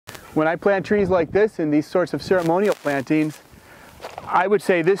When I plant trees like this in these sorts of ceremonial plantings, I would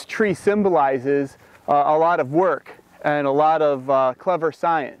say this tree symbolizes a lot of work and a lot of clever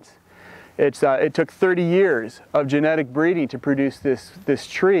science. It took 30 years of genetic breeding to produce this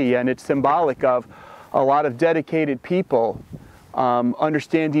tree, and it's symbolic of a lot of dedicated people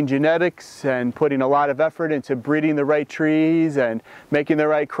understanding genetics and putting a lot of effort into breeding the right trees and making the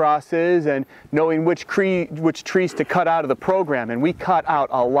right crosses and knowing which trees to cut out of the program. And we cut out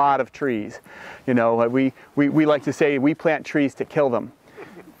a lot of trees. You know, we like to say we plant trees to kill them.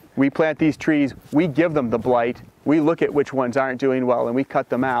 We plant these trees, we give them the blight, we look at which ones aren't doing well and we cut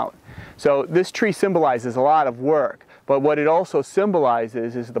them out. So this tree symbolizes a lot of work, but what it also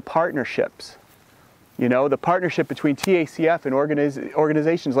symbolizes is the partnerships. You know, the partnership between TACF and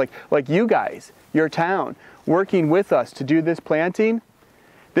organizations like you guys, your town, working with us to do this planting.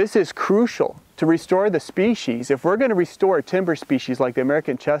 This is crucial to restore the species. If we're going to restore a timber species like the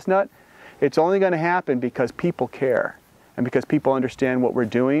American chestnut, it's only going to happen because people care and because people understand what we're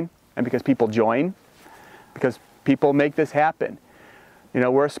doing and because people join, because people make this happen. You know,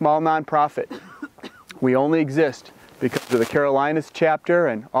 we're a small nonprofit. We only exist because of the Carolinas chapter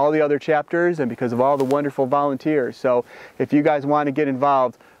and all the other chapters and because of all the wonderful volunteers. So if you guys want to get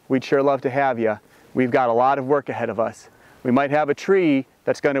involved, we'd sure love to have you. We've got a lot of work ahead of us. We might have a tree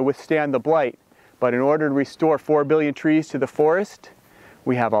that's going to withstand the blight, but in order to restore 4 billion trees to the forest,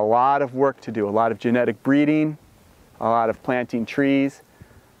 we have a lot of work to do, a lot of genetic breeding, a lot of planting trees,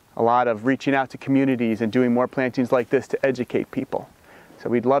 a lot of reaching out to communities and doing more plantings like this to educate people. So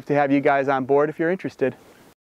we'd love to have you guys on board if you're interested.